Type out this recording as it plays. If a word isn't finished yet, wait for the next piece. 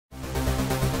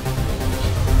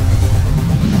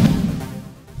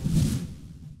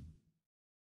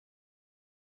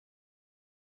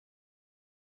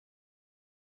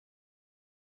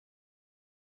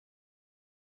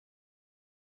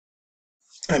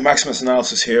Maximus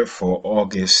Analysis here for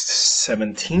August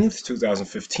 17th,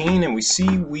 2015, and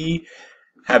we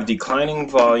have declining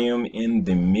volume in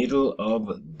the middle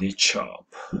of the chop.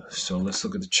 So let's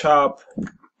look at the chop,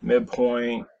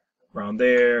 midpoint, around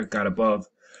there, got above.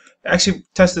 Actually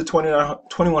tested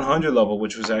 2100 level,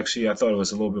 which was actually, I thought it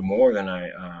was a little bit more than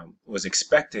I was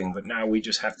expecting, but now we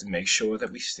just have to make sure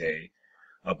that we stay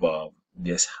above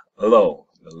this low.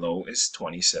 The low is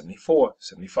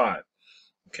 2074.75.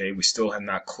 Okay, we still have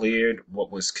not cleared what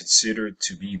was considered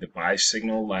to be the buy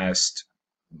signal last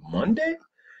Monday.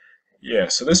 Yeah,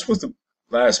 so this was the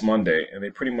last Monday, and they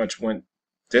pretty much went.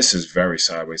 This is very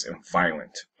sideways and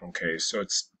violent. Okay, so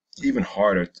it's even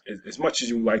harder. As much as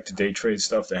you like to day trade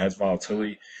stuff that has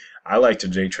volatility, I like to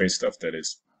day trade stuff that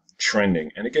is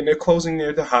trending. And again, they're closing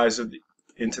near the highs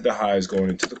into the highs going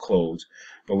into the close,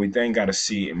 but we then got to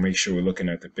see and make sure we're looking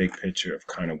at the big picture of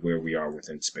kind of where we are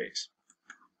within space.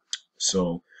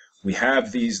 So we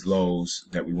have these lows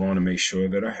that we want to make sure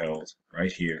that are held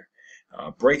right here.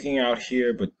 Breaking out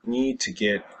here, but need to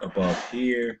get above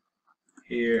here,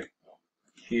 here,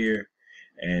 here.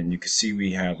 And you can see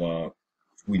we have,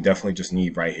 we definitely just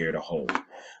need right here to hold.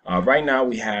 Right now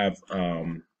we have,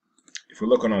 if we're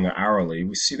looking on the hourly,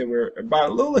 we see that we're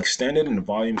about a little extended in the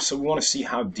volume. So we want to see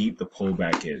how deep the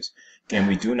pullback is. Again,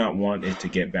 we do not want it to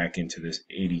get back into this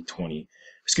 80-20,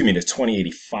 excuse me, the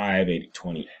 2085,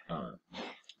 80-20,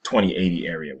 2080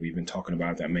 area. We've been talking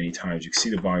about that many times. You can see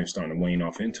the volume starting to wane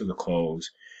off into the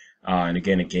close. And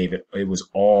again, it was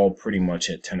all pretty much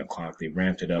at 10 o'clock. They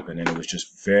ramped it up, and then it was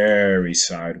just very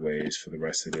sideways for the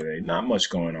rest of the day. Not much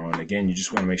going on. Again, you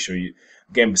just want to make sure you,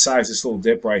 again, besides this little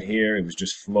dip right here, it was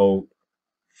just float,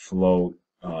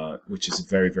 which is a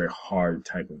very, very hard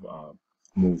type of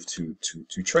move to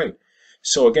trade.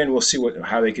 So again, we'll see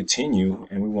how they continue,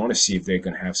 and we want to see if they're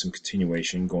going to have some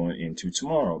continuation going into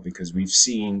tomorrow, because we've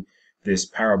seen this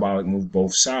parabolic move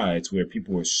both sides where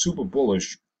people were super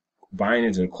bullish buying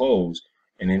into the close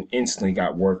and then instantly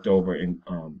got worked over and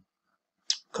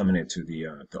coming into the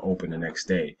open the next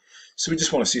day. So we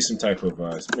just want to see some type of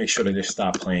make sure that they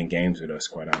stop playing games with us,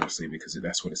 quite honestly, because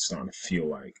that's what it's starting to feel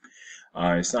like.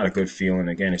 It's not a good feeling.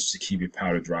 Again, it's to keep your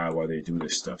powder dry while they do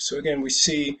this stuff. So again, we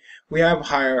have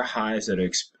higher highs that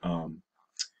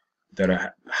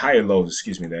are higher lows,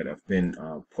 excuse me, that have been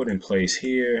put in place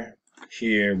here.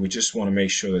 We just want to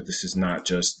make sure that this is not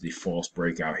just the false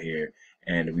breakout here,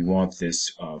 and we want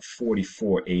this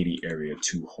 4480 area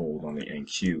to hold on the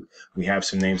NQ. We have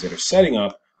some names that are setting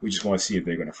up. We just want to see if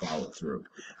they're going to follow through.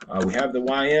 We have the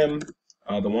YM.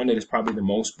 The one that is probably the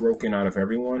most broken out of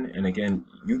everyone. And again,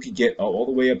 you could get all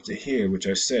the way up to here, which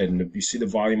I said, and if you see the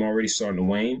volume already starting to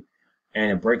wane,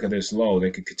 and a break of this low, they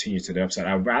could continue to the upside.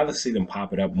 I'd rather see them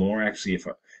pop it up more, actually,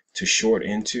 to short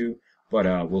into, but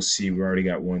we'll see. We already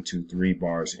got 1, 2, 3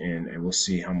 bars in, and we'll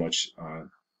see how much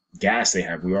gas they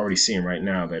have. We're already seeing right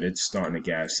now that it's starting to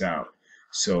gas out.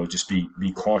 So just be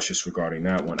cautious regarding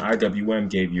that one. IWM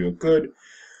gave you a good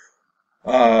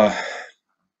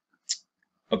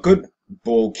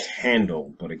bull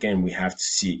candle, but again, we have to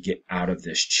see it get out of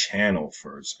this channel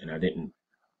first, and I didn't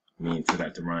mean for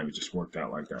that to rhyme. It just worked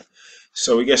out like that.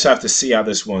 So we just have to see how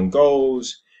this one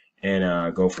goes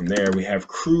and go from there. We have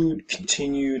crude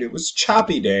continued. It was a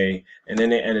choppy day, and then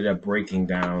they ended up breaking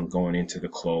down going into the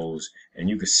close, and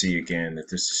you can see again that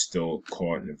this is still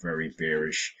caught in a very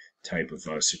bearish type of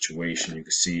situation. You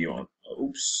can see on,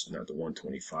 oops, not the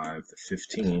 125, the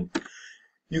 15.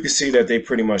 You can see that they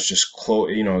pretty much just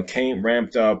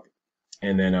ramped up,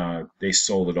 and then they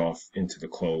sold it off into the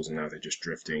close, and now they're just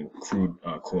drifting. Crude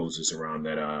closes around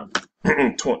that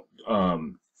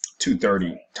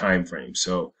 230 time frame.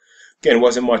 So again, it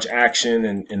wasn't much action,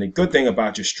 and the good thing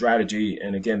about your strategy,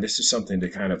 and again, this is something to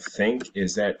kind of think,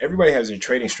 is that everybody has a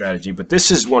trading strategy, but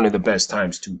this is one of the best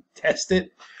times to test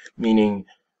it, meaning,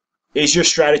 is your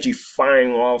strategy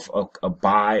firing off a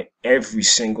buy every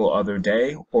single other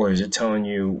day, or is it telling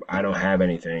you, I don't have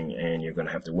anything and you're going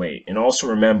to have to wait? And also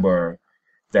remember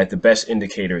that the best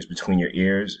indicator is between your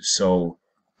ears. So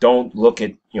don't look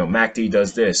at, MACD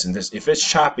does this and this. If it's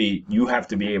choppy, you have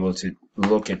to be able to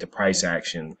look at the price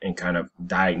action and kind of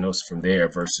diagnose from there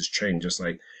versus trading just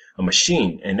like a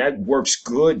machine. And that works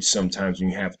good sometimes when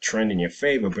you have a trend in your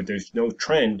favor, but there's no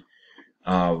trend.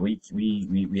 We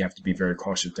have to be very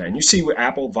cautious with that. And you see with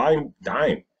Apple, volume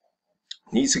dying.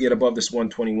 Needs to get above this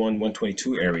 121,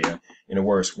 122 area in a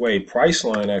worse way. Price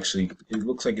line, actually, it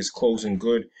looks like it's closing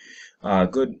good.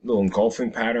 Good little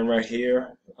engulfing pattern right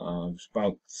here. It's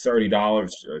about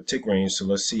 $30 tick range. So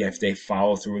let's see if they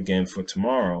follow through again for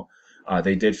tomorrow.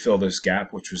 They did fill this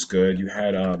gap, which was good. You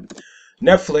had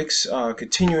Netflix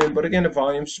continuing, but again the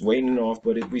volume's waning off.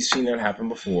 But we've seen that happen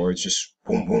before. It's just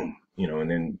boom, boom, you know, and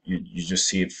then you just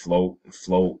see it float,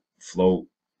 float, float,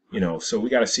 you know. So we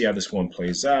got to see how this one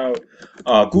plays out.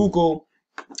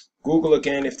 Google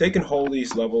again, if they can hold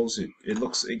these levels,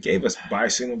 it gave us buy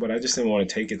signal, but I just didn't want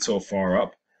to take it so far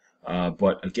up.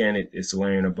 But again, it's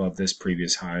layering above this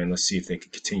previous high, and let's see if they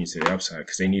can continue to the upside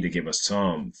because they need to give us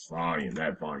some volume.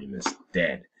 That volume is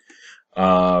dead.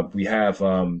 We have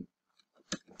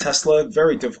Tesla,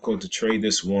 very difficult to trade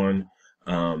this one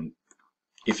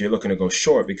if you're looking to go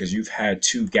short because you've had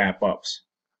two gap ups.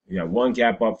 You got one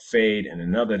gap up fade and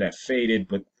another that faded,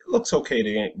 but it looks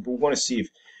okay. But we want to see if,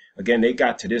 again, they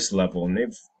got to this level and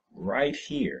they've right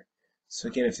here. So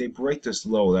again, if they break this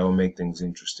low, that will make things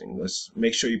interesting. Let's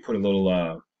make sure you put a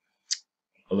little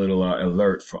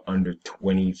alert for under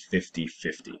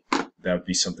 20.50.50. That would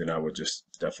be something I would just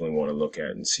definitely want to look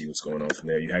at and see what's going on from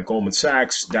there. You had Goldman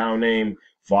Sachs, down name,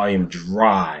 volume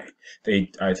dry.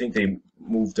 I think they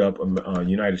moved up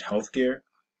United Healthcare.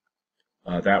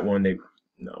 That one,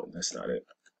 no, that's not it.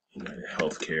 United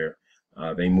Healthcare.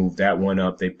 They moved that one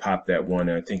up. They popped that one.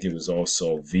 I think it was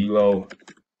also Valero.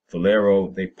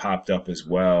 They popped up as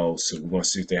well. So we're going to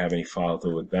see if they have any follow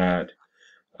through with that.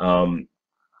 Kind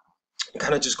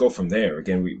of just go from there.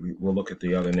 Again, we'll look at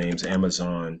the other names.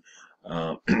 Amazon,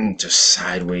 just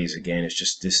sideways again. It's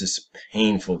just, this is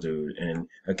painful, dude. And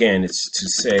again, it's to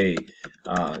say,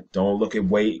 don't look at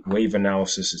wave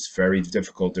analysis. It's very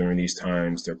difficult during these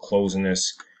times. They're closing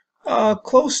this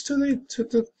close to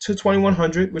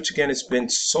 2100, which again, it's been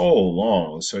so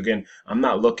long. So again, I'm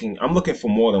looking for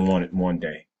more than one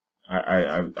day.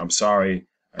 I'm sorry.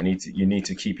 You need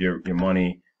to keep your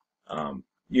money.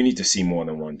 You need to see more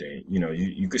than one day. You know,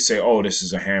 you could say, oh, this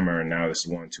is a hammer and now this is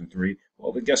 1, 2, 3.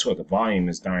 Well, but guess what? The volume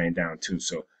is dying down too.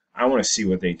 So I want to see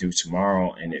what they do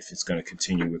tomorrow and if it's going to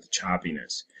continue with the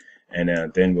choppiness. And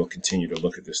then we'll continue to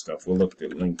look at this stuff. We'll look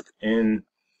at LinkedIn,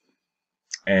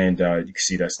 and you can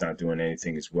see that's not doing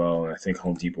anything as well. And I think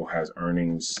Home Depot has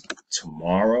earnings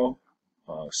tomorrow.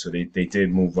 So they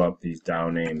did move up these Dow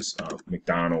names.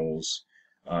 McDonald's,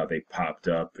 they popped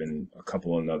up, and a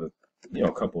couple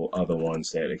other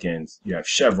ones that, again, you have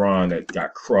Chevron that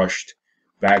got crushed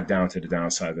back down to the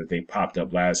downside that they popped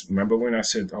up last. Remember when I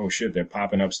said, oh shit, they're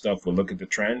popping up stuff, we'll look at the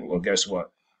trend? Well, guess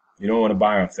what? You don't want to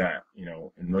buy off that, you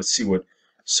know. And let's see what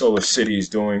Solar City is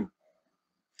doing.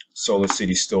 Solar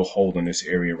City's still holding this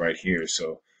area right here.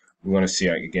 So we want to see,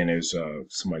 again, there's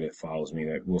somebody that follows me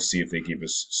that we'll see if they give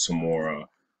us some more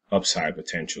upside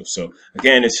potential. So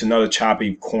again, it's another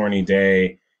choppy, corny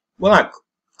day. Well, not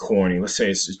corny. Let's say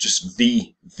it's just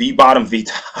V bottom, V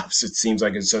tops. It seems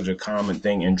like it's such a common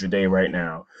thing intraday right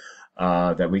now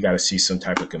that we got to see some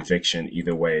type of conviction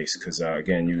either way. Because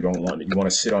again, you want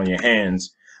to sit on your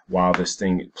hands while this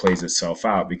thing plays itself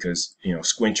out. Because, you know,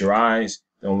 squint your eyes,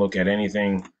 don't look at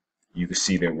anything. You can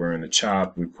see that we're in the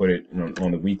chop. We put it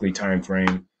on the weekly time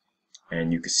frame,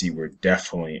 and you can see we're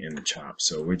definitely in the chop.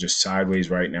 So we're just sideways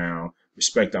right now.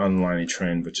 Respect the underlying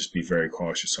trend, but just be very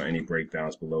cautious on any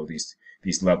breakdowns below these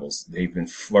levels. They've been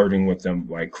flirting with them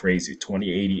like crazy.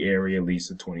 2080 area leads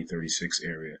to 2036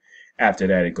 area. After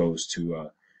that, it goes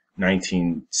to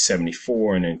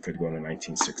 1974, and then could go to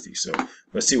 1960. So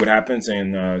let's see what happens,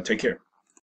 and take care.